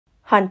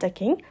Hunter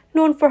King,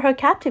 known for her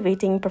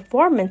captivating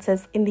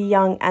performances in The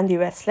Young and the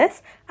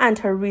Restless and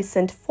her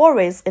recent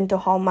forays into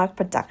Hallmark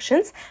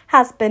productions,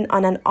 has been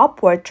on an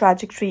upward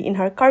trajectory in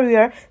her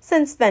career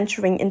since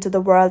venturing into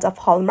the world of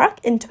Hallmark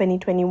in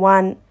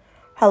 2021.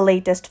 Her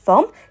latest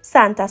film,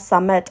 Santa's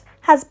Summit,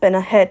 has been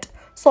a hit,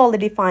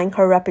 solidifying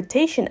her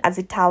reputation as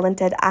a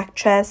talented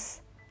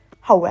actress.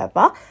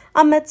 However,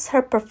 amidst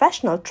her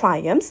professional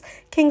triumphs,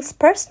 King's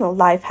personal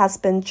life has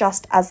been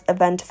just as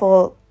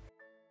eventful.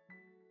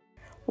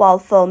 While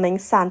filming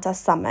Santa's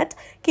Summit,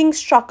 King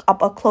struck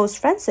up a close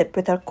friendship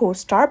with her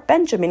co-star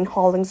Benjamin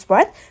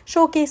Hollingsworth,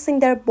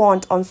 showcasing their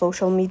bond on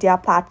social media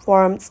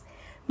platforms.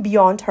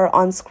 Beyond her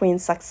on-screen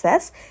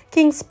success,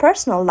 King's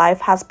personal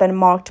life has been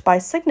marked by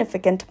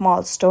significant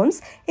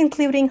milestones,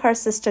 including her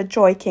sister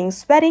Joy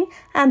King's wedding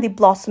and the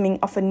blossoming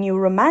of a new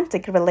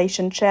romantic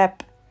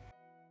relationship.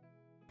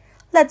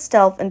 Let's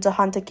delve into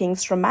Hunter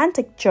King's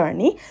romantic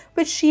journey,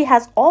 which she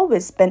has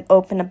always been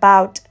open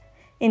about.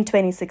 In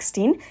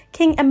 2016,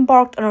 King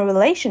embarked on a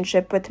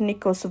relationship with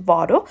Nico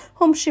Savado,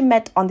 whom she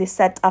met on the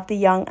set of The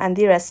Young and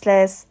the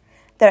Restless.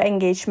 Their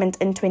engagement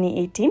in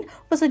 2018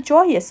 was a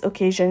joyous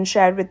occasion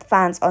shared with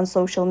fans on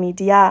social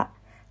media.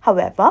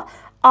 However,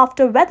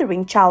 after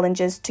weathering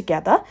challenges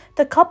together,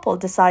 the couple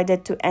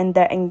decided to end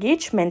their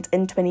engagement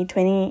in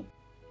 2020.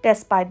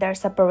 Despite their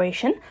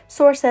separation,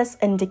 sources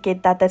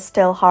indicate that they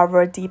still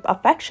harbor deep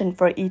affection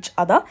for each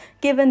other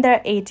given their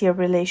 8-year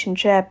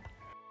relationship.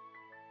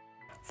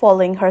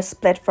 Following her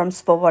split from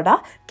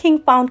Svoboda,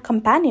 King found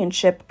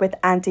companionship with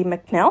Andy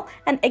McNeil,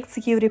 an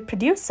executive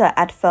producer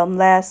at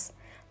Restless.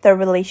 Their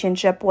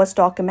relationship was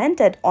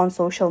documented on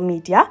social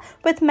media,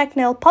 with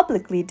McNeil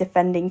publicly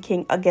defending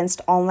King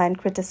against online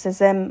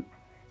criticism.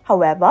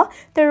 However,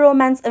 their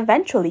romance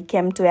eventually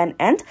came to an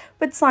end,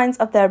 with signs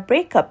of their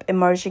breakup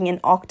emerging in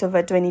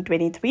October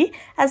 2023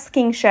 as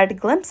King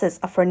shared glimpses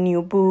of her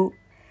new boo.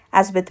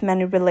 As with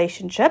many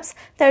relationships,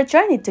 their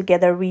journey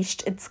together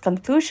reached its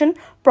conclusion,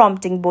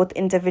 prompting both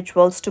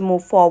individuals to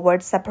move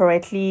forward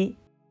separately.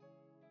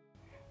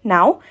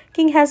 Now,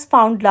 King has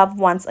found love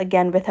once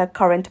again with her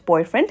current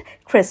boyfriend,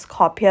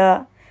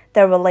 Copier.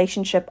 Their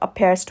relationship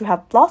appears to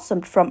have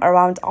blossomed from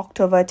around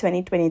October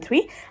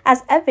 2023,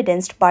 as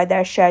evidenced by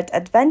their shared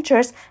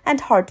adventures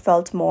and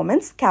heartfelt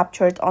moments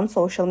captured on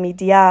social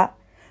media.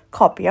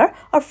 Copier,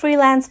 a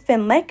freelance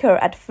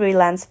filmmaker at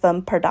Freelance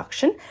Film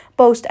Production,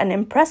 boasts an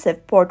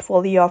impressive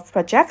portfolio of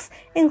projects,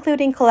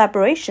 including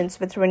collaborations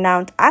with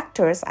renowned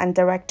actors and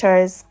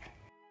directors.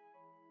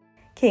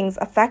 King's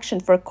affection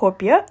for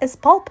Copier is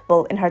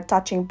palpable in her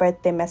touching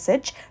birthday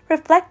message,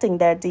 reflecting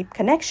their deep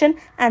connection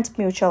and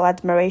mutual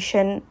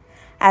admiration.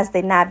 As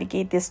they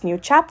navigate this new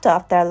chapter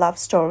of their love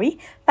story,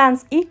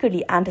 fans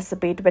eagerly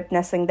anticipate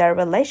witnessing their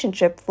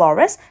relationship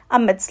flourish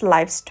amidst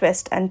life's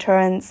twists and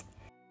turns.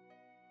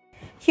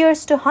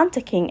 Here's to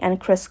Hunter King and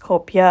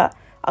Copier,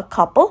 a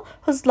couple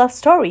whose love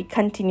story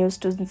continues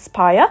to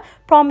inspire,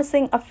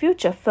 promising a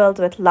future filled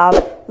with love,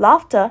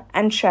 laughter,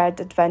 and shared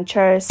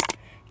adventures.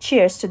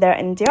 Cheers to their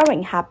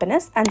enduring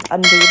happiness and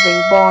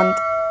unwavering bond.